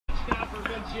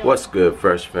What's good,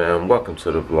 Fresh Fam? Welcome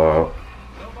to the vlog.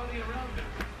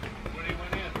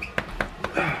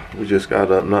 We just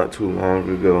got up not too long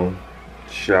ago,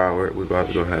 showered. We about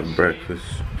to go have breakfast.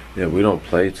 Yeah, we don't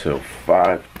play till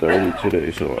 5:30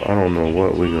 today, so I don't know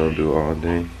what we're gonna do all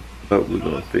day, but we're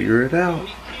gonna figure it out.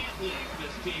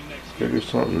 Figure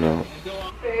something out.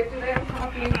 Babe, do they have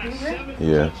coffee infusion?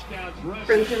 Yeah.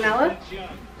 French vanilla?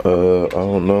 I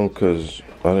don't know, cause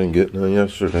I didn't get none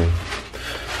yesterday.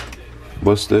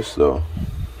 What's this though?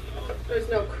 There's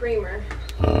no creamer.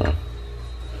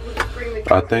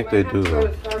 I think they do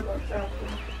though.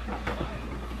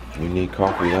 You need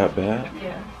coffee that bad?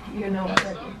 Yeah, you know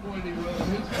what.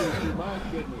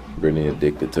 Brittany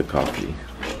addicted to coffee.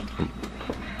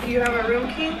 Do you have a room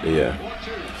key? Yeah.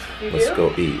 You Let's do?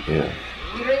 go eat, yeah.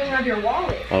 You don't even have your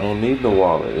wallet. I don't need the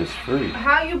wallet, it's free.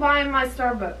 How you buying my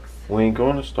Starbucks? We ain't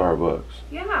going to Starbucks.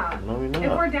 Yeah. No, we're not.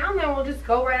 If we're down there, we'll just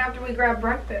go right after we grab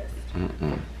breakfast.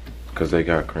 Because they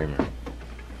got creamer.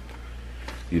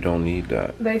 You don't need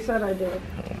that. They said I did.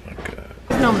 Oh my god.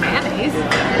 There's no mayonnaise.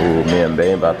 Oh, me and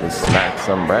Babe about to snack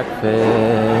some breakfast.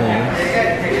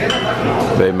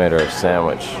 Babe made her a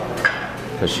sandwich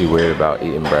because she weird about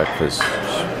eating breakfast.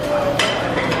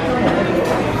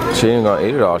 She ain't gonna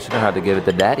eat it all. She gonna have to give it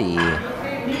to Daddy.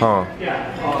 Huh?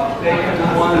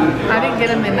 I didn't get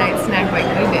a midnight snack like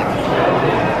you did.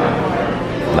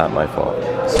 Not my fault.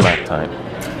 Snack time.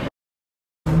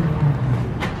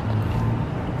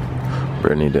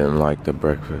 Brittany didn't like the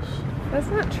breakfast. That's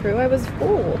not true. I was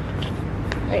full.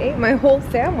 I ate my whole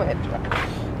sandwich.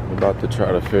 We're about to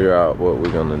try to figure out what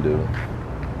we're gonna do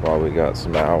while we got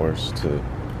some hours to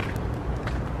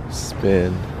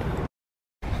spend.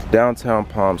 Downtown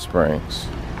Palm Springs.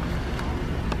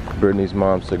 Brittany's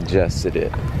mom suggested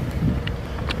it.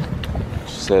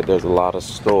 She said there's a lot of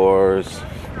stores,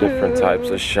 different types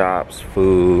of shops,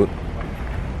 food.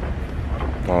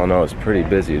 I don't know, it's pretty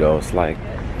busy though. It's like,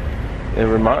 it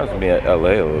reminds me of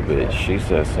LA a little bit. She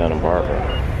said Santa Barbara.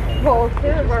 Well,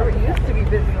 Santa Barbara used to be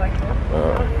busy like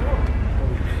that.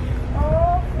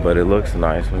 But it looks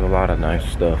nice. There's a lot of nice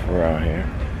stuff around here.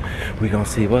 We gonna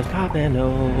see what's poppin'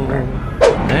 though.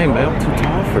 Dang, man, I'm too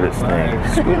tall for this thing.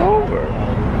 Scoot over.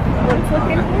 Let's look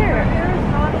in here.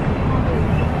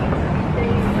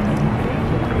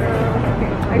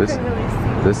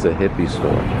 This is a hippie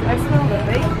store. I smell the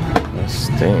vape. That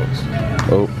stinks.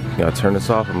 Oh, gotta turn this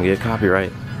off. I'm gonna get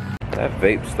copyright. That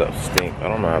vape stuff stinks. I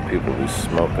don't know how people be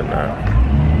smoking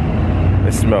that.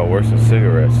 They smell worse than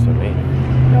cigarettes to me.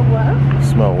 The what? They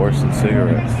smell worse than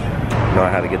cigarettes. You know, I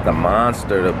had to get the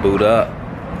Monster to boot up.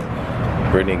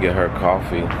 Brittany get her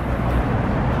coffee.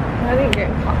 I didn't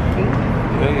get coffee.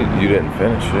 Yeah, you didn't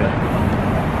finish it.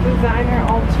 Designer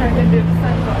alternative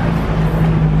sunglasses.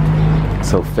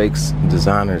 So fake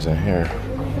designers in here.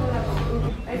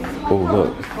 Oh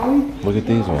look, look at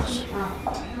these ones.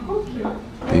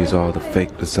 These are the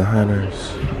fake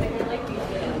designers.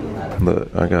 Look,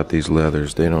 I got these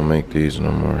leathers. They don't make these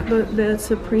no more. The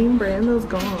Supreme brand is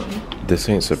gone. This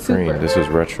ain't Supreme. Super. This is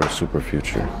Retro Super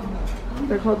Future.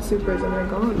 They're called Supers and they're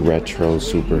gone. Retro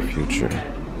Super Future.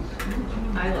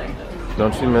 I like them.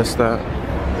 Don't you miss that?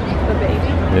 The baby?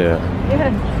 Yeah.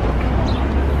 Yeah.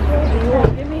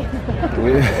 Give me.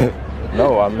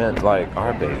 No, I meant like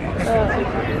our babies.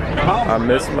 I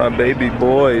miss my baby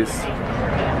boys.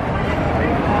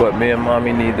 But me and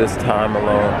mommy need this time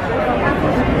alone.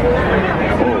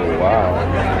 Oh, wow.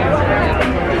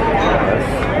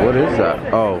 What is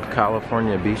that? Oh,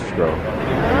 California Bistro.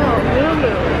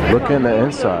 Oh, Look in the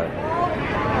inside.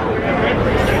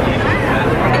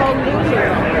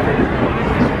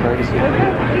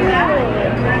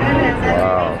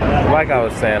 Wow. Like I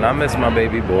was saying, I miss my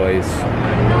baby boys.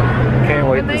 Can't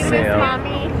wait to see them.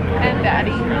 Mommy and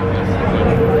Daddy.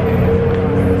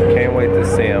 Can't wait to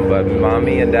see them, but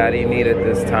mommy and daddy need it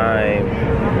this time.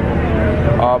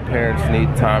 All parents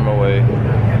need time away.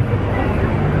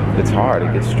 It's hard,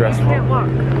 it gets stressful. Can't walk.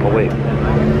 Oh wait.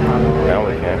 Now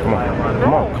we can. Come on.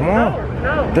 Come on, come on.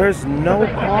 No. There's no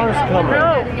cars coming.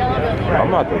 I'm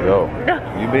about to go.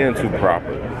 You being too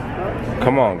proper.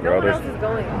 Come on, girl. Who else is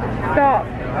going? Stop.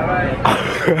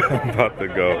 I'm about to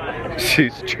go.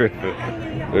 She's tripping.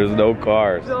 There's no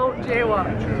cars. Don't jaywalk.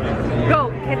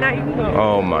 Go. Cannot you go?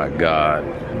 Oh my God.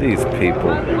 These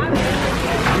people.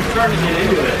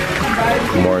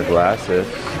 More glasses.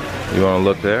 You want to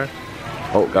look there?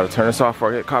 Oh, gotta turn this off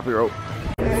before I get copyright.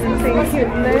 Something cute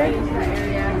in there.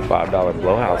 $5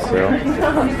 blowhouse sale.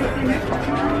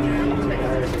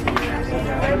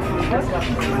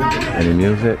 Any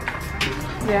music?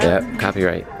 Yeah. Yep,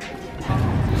 copyright.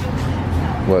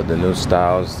 What, the new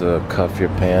styles to cuff your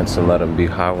pants and let them be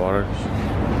high waters?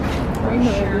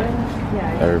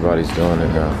 Everybody's doing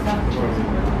it now.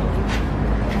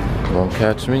 Won't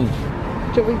catch me.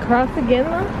 Should we cross again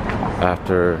though?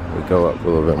 After we go up a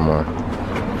little bit more.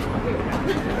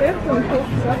 There's some cool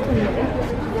stuff in there.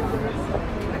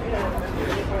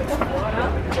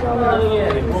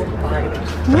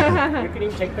 You can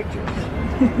even take pictures.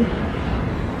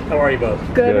 How are you both?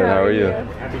 Good. How are you?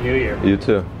 Happy New Year. You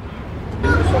too.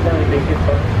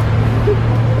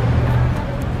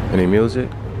 Any music?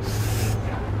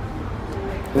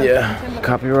 Yeah.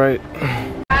 Copyright.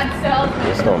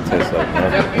 This don't taste like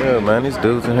nothing. Yeah, man, these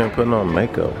dudes in here putting on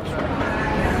makeup.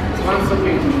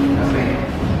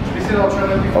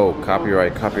 Oh,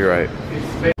 copyright, copyright.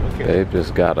 They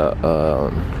just got a,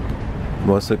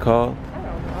 what's it called? I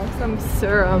don't know, some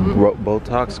serum.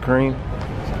 Botox cream.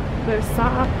 They're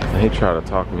soft. And he tried to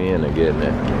talk me into getting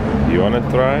it. You want to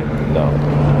try it? No.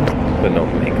 Put no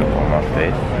makeup on my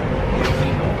face.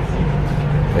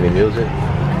 Any music?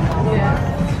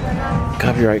 Yeah.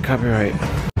 Copyright, copyright.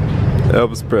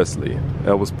 Elvis Presley.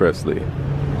 Elvis Presley.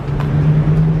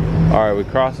 Alright, we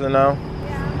crossing now?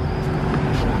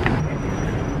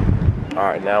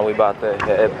 Alright, now we about to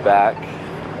head back.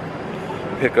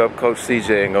 Pick up Coach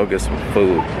CJ and go get some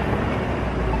food.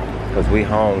 Cause we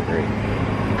hungry.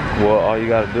 Well, all you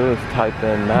gotta do is type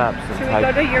in maps and Should we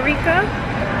go to Eureka? I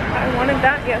wanted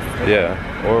that yesterday.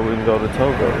 Yeah, or we can go to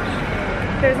Togo's.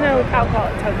 There's no alcohol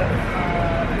at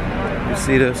Togo's. You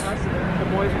see this?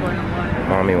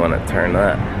 Mommy wanna turn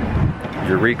that.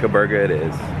 Eureka Burger it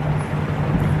is.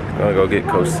 Gonna go get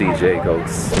Coach CJ, go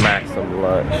smack some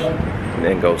lunch, and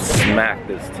then go smack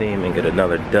this team and get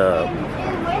another dub.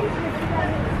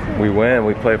 We win,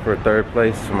 we play for third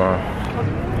place tomorrow.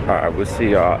 Alright, we'll see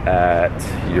y'all at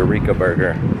Eureka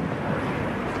Burger.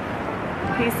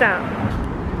 Peace out.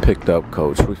 Picked up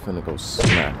Coach, we finna go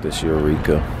smack this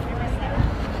Eureka.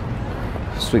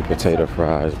 Sweet potato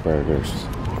fries, burgers.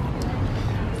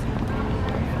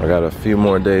 I got a few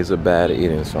more days of bad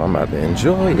eating, so I'm about to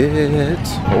enjoy it.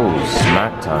 Oh,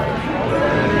 smack time.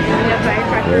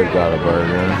 Dave got a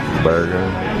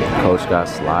burger. Coach got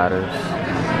sliders.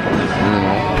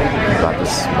 About to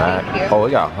smack. Oh, we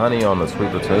got honey on the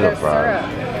sweet potato fries.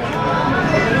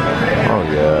 Oh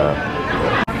yeah.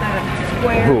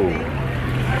 Ooh.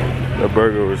 The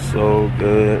burger was so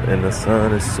good, and the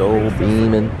sun is so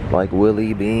beaming, like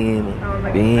Willie Beam.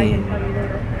 Beam.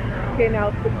 Okay, now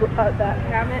that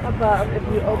cabinet above, if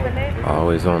you open it,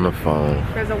 Always on the phone.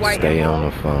 there's a white Stay on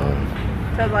envelope. the phone.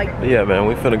 So like, Yeah, man,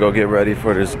 we finna go get ready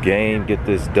for this game, get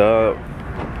this dub.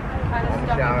 kind of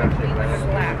stuck in between the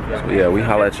slabs. So yeah, we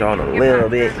holla at y'all in a little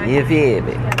bit. You feel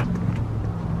me?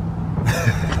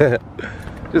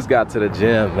 Just got to the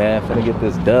gym, man. Finna get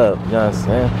this dub. You know what I'm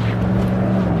saying?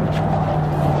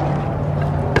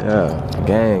 Yeah,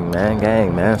 gang,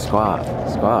 man. Squad.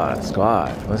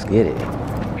 Let's get it.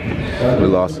 We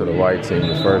lost to the white team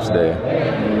the first day.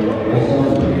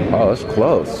 Oh, it's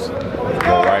close.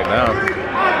 Well, right now.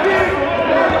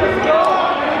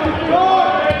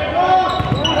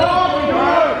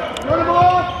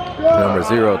 Number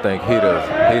 0 think he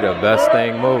the best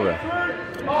thing moving.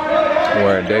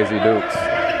 Wearing Daisy Dukes.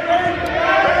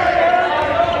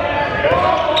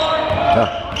 Oh.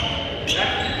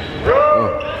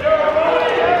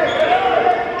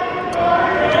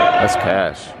 That's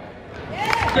cash.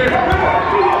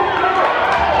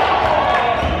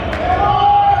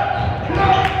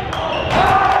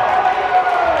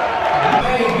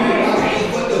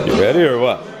 You ready or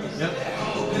what?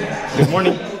 Yep. Good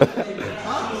morning.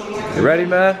 You ready,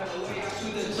 man?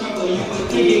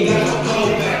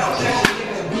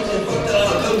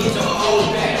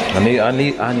 I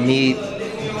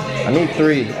need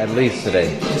 3 at least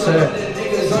today. Yes, sir.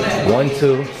 1,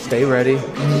 2, stay ready.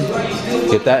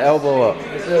 Get that elbow up.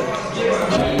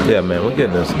 Yeah, man, we're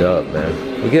getting this dub,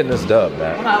 man. We're getting this dub,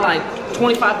 man. Not like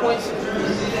 25 points.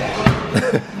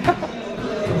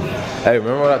 Hey,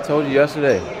 remember what I told you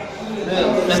yesterday?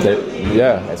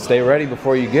 Stay ready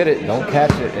before you get it. Don't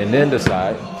catch it and then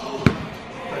decide.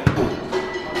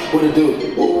 What it do?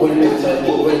 What it niggas like?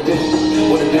 What it do?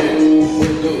 What it do? What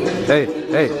it do? Hey.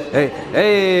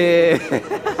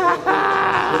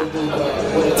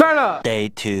 Turn up. Day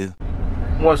 2.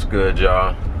 What's good,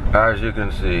 y'all? As you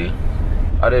can see,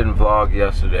 I didn't vlog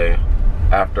yesterday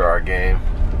after our game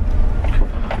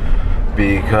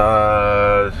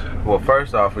because, well,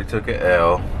 first off, we took an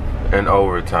L in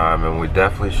overtime and we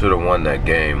definitely should have won that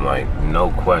game, like, no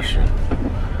question.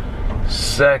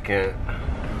 Second,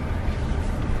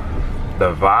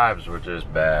 the vibes were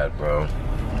just bad, bro.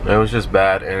 It was just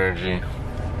bad energy.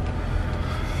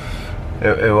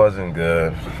 It wasn't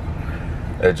good.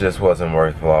 It just wasn't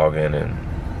worth vlogging, and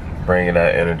bringing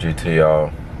that energy to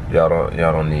y'all. Y'all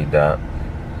don't need that.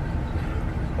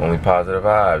 Only positive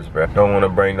vibes, bro. Don't want to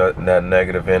bring that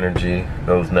negative energy,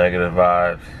 those negative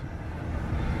vibes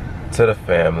to the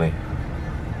family,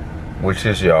 which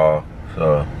is y'all.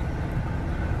 So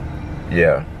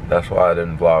yeah, that's why I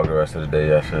didn't vlog the rest of the day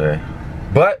yesterday.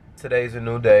 But today's a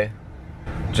new day.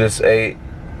 Just ate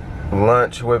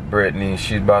lunch with Brittany.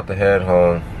 She's about to head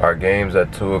home. Our game's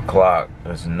at 2 o'clock.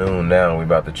 It's noon now. We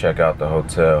about to check out the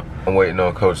hotel. I'm waiting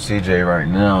on Coach CJ right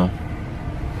now.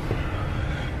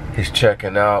 He's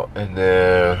checking out, and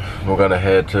then we're gonna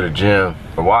head to the gym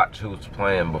to watch who's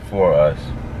playing before us,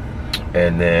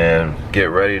 and then get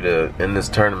ready to end this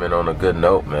tournament on a good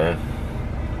note, man.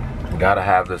 Gotta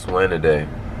have this win today.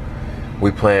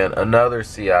 We playing another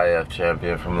CIF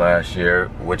champion from last year,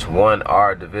 which won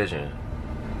our division,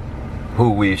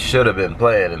 who we should have been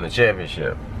playing in the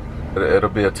championship. It'll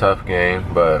be a tough game,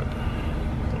 but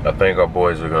I think our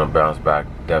boys are gonna bounce back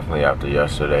definitely after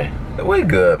yesterday. We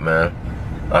good, man.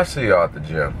 I see y'all at the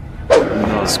gym.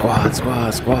 Squad,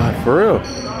 squad, squad. For real.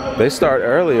 They start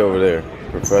early over there.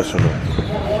 Professional.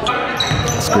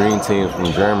 Screen teams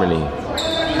from Germany.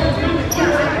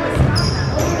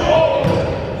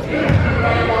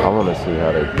 I want to see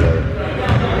how they play.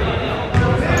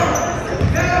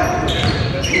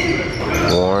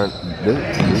 Warren,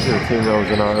 these are the team that was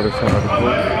in our other side of the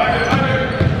court.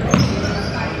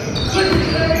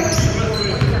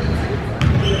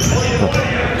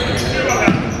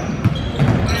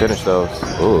 Finish those.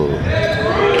 Ooh.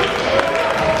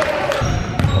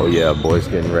 Oh yeah, boys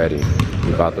getting ready.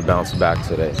 We about to bounce back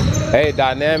today. Hey,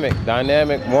 dynamic,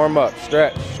 warm up,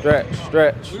 stretch. We're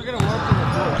gonna walk in the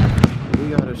court. We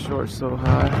got a short so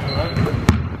high.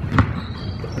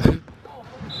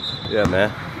 Yeah,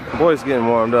 man. Boys getting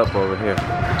warmed up over here.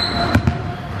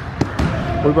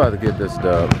 We about to get this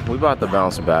dub. We about to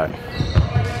bounce back.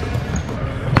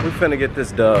 We finna get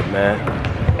this dub, man.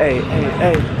 Hey.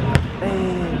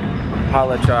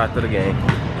 Holla at y'all after the game.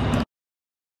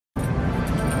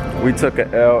 We took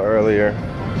an L earlier,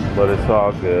 but it's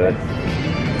all good.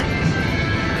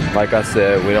 Like I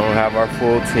said, we don't have our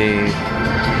full team.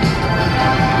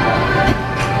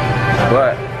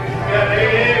 But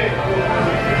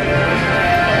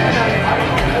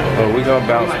we gonna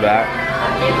bounce back.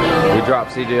 We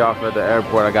dropped CJ off at the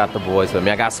airport. I got the boys with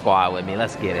me. I got squad with me.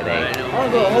 Let's get it, eh?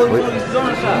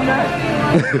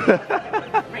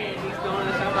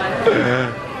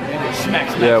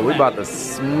 Yeah, we about to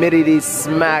smitty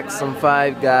smack some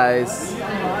Five Guys.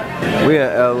 We in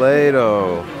LA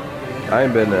though. I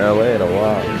ain't been to LA in a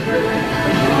while.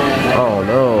 Oh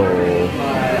no.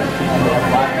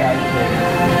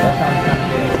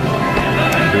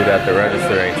 Dude at the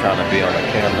register ain't trying to be on the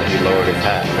camera. He lowered his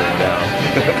hat down.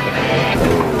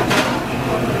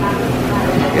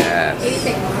 Gas.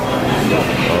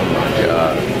 Oh my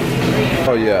god.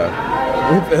 Oh yeah.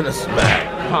 We finna smack.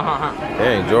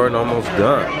 Dang, Jordan almost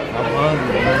done.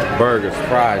 Burgers,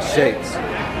 fries, shakes.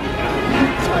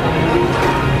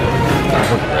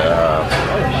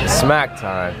 Smack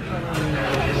time.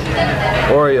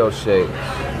 Oreo shakes.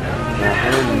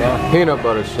 Peanut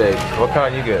butter shake. What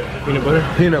kind you get? Peanut butter?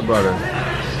 Peanut butter.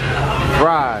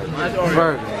 Fries.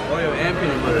 Burgers. Oreo and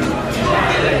peanut butter.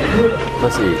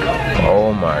 Let's eat.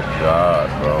 Oh my god,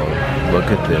 bro. Look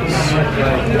at this.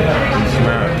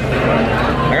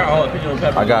 I got all the peanut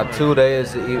butter. I got 2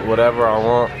 days to eat whatever I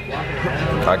want.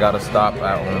 I gotta stop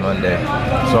out on Monday.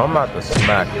 So I'm about to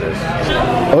smack this.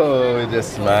 Oh, we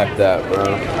just smacked that, bro.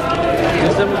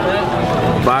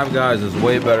 Five Guys is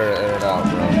way better than In-N-Out,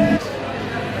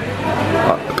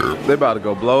 bro. They about to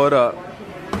go blow it up.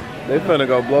 They finna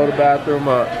go blow the bathroom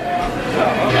up.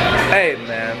 Hey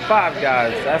man, Five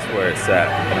Guys, that's where it's at.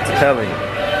 I'm telling you.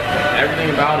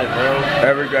 Everything about it, bro.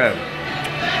 Every game.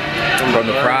 From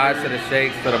the fries to the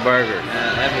shakes to the burgers.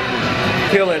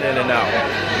 Killing In-N-Out.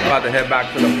 About to head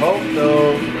back to the Pope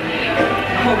though.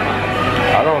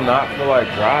 I don't not feel like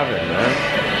driving,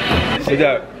 man. See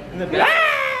that?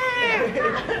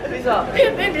 He's a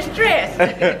pimp in distress.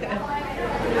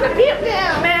 Pimp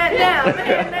down, man down.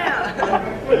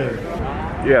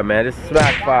 Yeah, man, just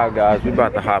smack Five Guys. We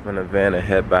about to hop in the van and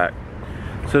head back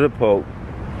to the Pope.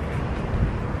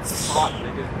 Park.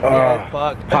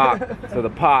 To the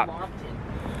park.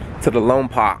 To the Lone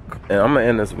Park. And I'm gonna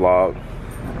end this vlog.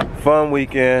 Fun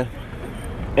weekend.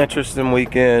 Interesting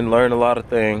weekend. Learned a lot of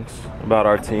things about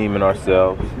our team and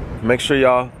ourselves. Make sure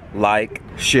y'all like,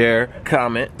 share,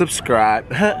 comment, subscribe.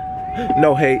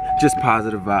 No hate, just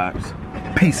positive vibes.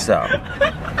 Peace out.